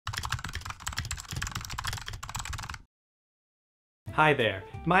Hi there,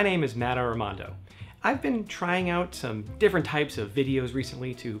 my name is Aromando. I've been trying out some different types of videos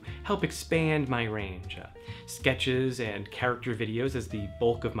recently to help expand my range. Sketches and character videos as the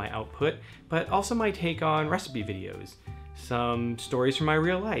bulk of my output, but also my take on recipe videos, some stories from my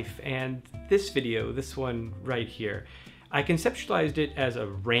real life, and this video, this one right here. I conceptualized it as a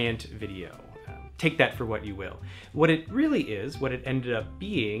rant video. Take that for what you will. What it really is, what it ended up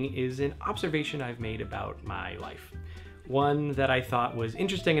being, is an observation I've made about my life. One that I thought was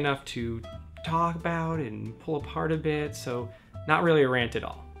interesting enough to talk about and pull apart a bit, so not really a rant at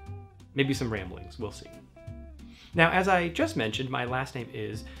all. Maybe some ramblings, we'll see. Now, as I just mentioned, my last name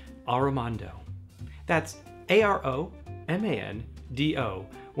is Aromando. That's A-R-O-M-A-N-D-O,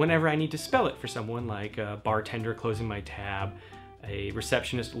 whenever I need to spell it for someone like a bartender closing my tab, a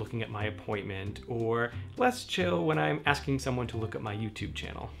receptionist looking at my appointment, or less chill when I'm asking someone to look at my YouTube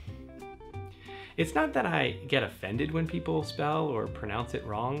channel. It's not that I get offended when people spell or pronounce it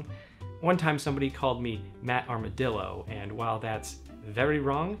wrong. One time somebody called me Matt Armadillo, and while that's very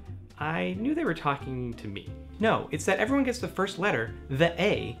wrong, I knew they were talking to me. No, it's that everyone gets the first letter, the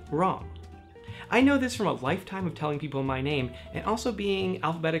A, wrong. I know this from a lifetime of telling people my name and also being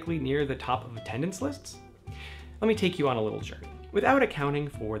alphabetically near the top of attendance lists. Let me take you on a little journey. Without accounting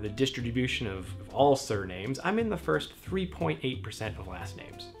for the distribution of all surnames, I'm in the first 3.8% of last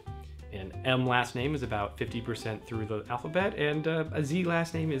names. An M last name is about 50% through the alphabet, and a Z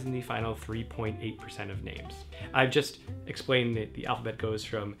last name is in the final 3.8% of names. I've just explained that the alphabet goes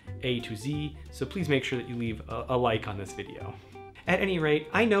from A to Z, so please make sure that you leave a like on this video. At any rate,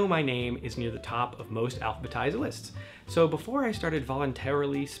 I know my name is near the top of most alphabetized lists, so before I started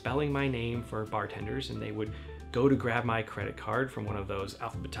voluntarily spelling my name for bartenders and they would go to grab my credit card from one of those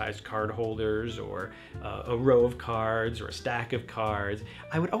alphabetized card holders or a row of cards or a stack of cards,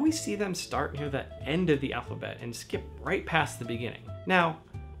 I would always see them start near the end of the alphabet and skip right past the beginning. Now,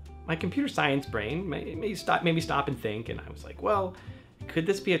 my computer science brain made me stop and think, and I was like, well, could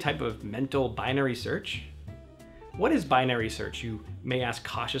this be a type of mental binary search? What is binary search, you may ask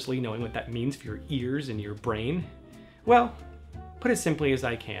cautiously, knowing what that means for your ears and your brain? Well, put it simply as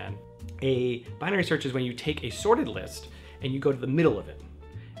I can, a binary search is when you take a sorted list and you go to the middle of it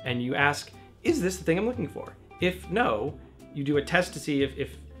and you ask, is this the thing I'm looking for? If no, you do a test to see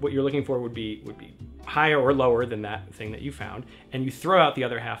if what you're looking for would be higher or lower than that thing that you found, and you throw out the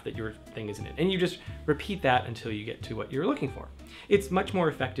other half that your thing isn't in. And you just repeat that until you get to what you're looking for. It's much more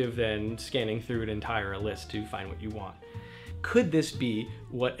effective than scanning through an entire list to find what you want. Could this be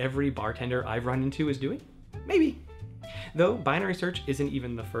what every bartender I've run into is doing? Maybe. Though binary search isn't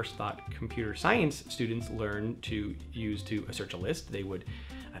even the first thought computer science students learn to use to search a list. They would,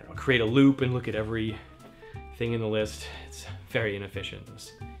 I don't know, create a loop and look at every thing in the list. It's very inefficient.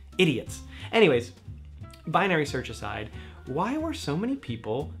 Those idiots. Anyways, binary search aside, why were so many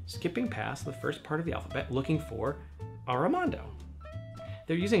people skipping past the first part of the alphabet looking for Aromando?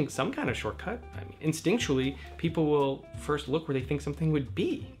 They're using some kind of shortcut. I mean, instinctually, people will first look where they think something would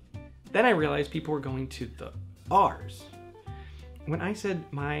be. Then I realized people were going to the R's. When I said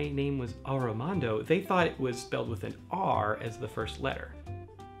my name was Aromando, they thought it was spelled with an R as the first letter.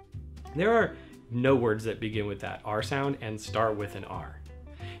 There are no words that begin with that R sound and start with an R.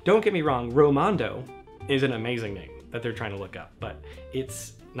 Don't get me wrong, Romando is an amazing name that they're trying to look up, but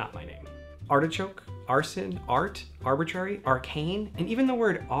it's not my name. Artichoke, arson, art, arbitrary, arcane, and even the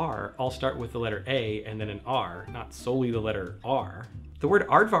word R all start with the letter A and then an R, not solely the letter R. The word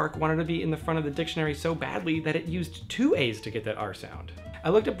aardvark wanted to be in the front of the dictionary so badly that it used two A's to get that R sound. I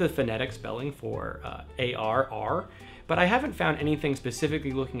looked up the phonetic spelling for A-R-R, but I haven't found anything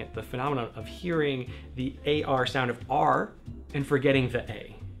specifically looking at the phenomenon of hearing the A-R sound of R and forgetting the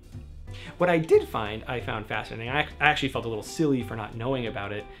A. What I did find, I found fascinating. I actually felt a little silly for not knowing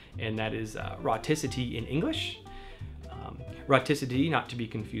about it, and that is rhoticity in English. Rhoticity, not to be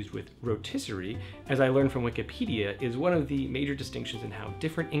confused with rotisserie, as I learned from Wikipedia, is one of the major distinctions in how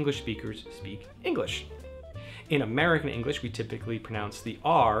different English speakers speak English. In American English, we typically pronounce the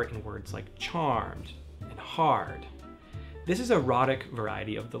R in words like charmed and hard. This is a rhotic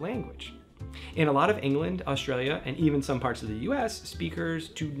variety of the language. In a lot of England, Australia, and even some parts of the US, speakers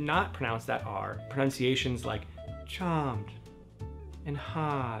do not pronounce that R. Pronunciations like charmed and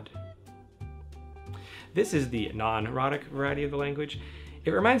hard. This is the non-rhotic variety of the language.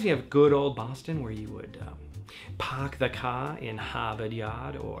 It reminds me of good old Boston, where you would park the car in Harvard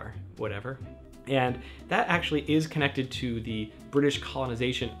Yard or whatever. And that actually is connected to the British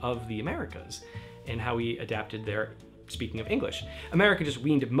colonization of the Americas and how we adapted their speaking of English. America just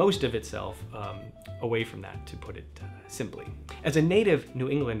weaned most of itself away from that, to put it simply. As a native New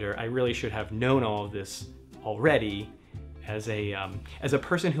Englander, I really should have known all of this already, As a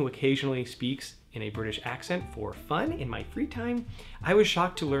person who occasionally speaks in a British accent for fun in my free time, I was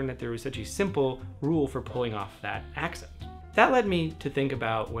shocked to learn that there was such a simple rule for pulling off that accent. That led me to think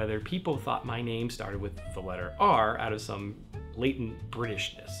about whether people thought my name started with the letter R out of some latent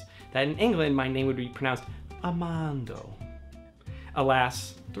Britishness, that in England my name would be pronounced Armando.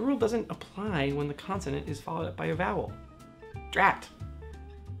 Alas, the rule doesn't apply when the consonant is followed up by a vowel. Drat!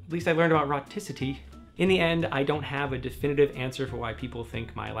 At least I learned about rhoticity. In the end, I don't have a definitive answer for why people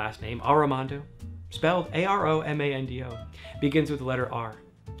think my last name, Aromando, spelled A-R-O-M-A-N-D-O, begins with the letter R.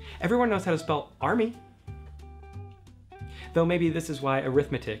 Everyone knows how to spell army. Though maybe this is why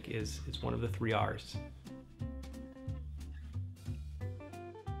arithmetic is one of the 3 R's.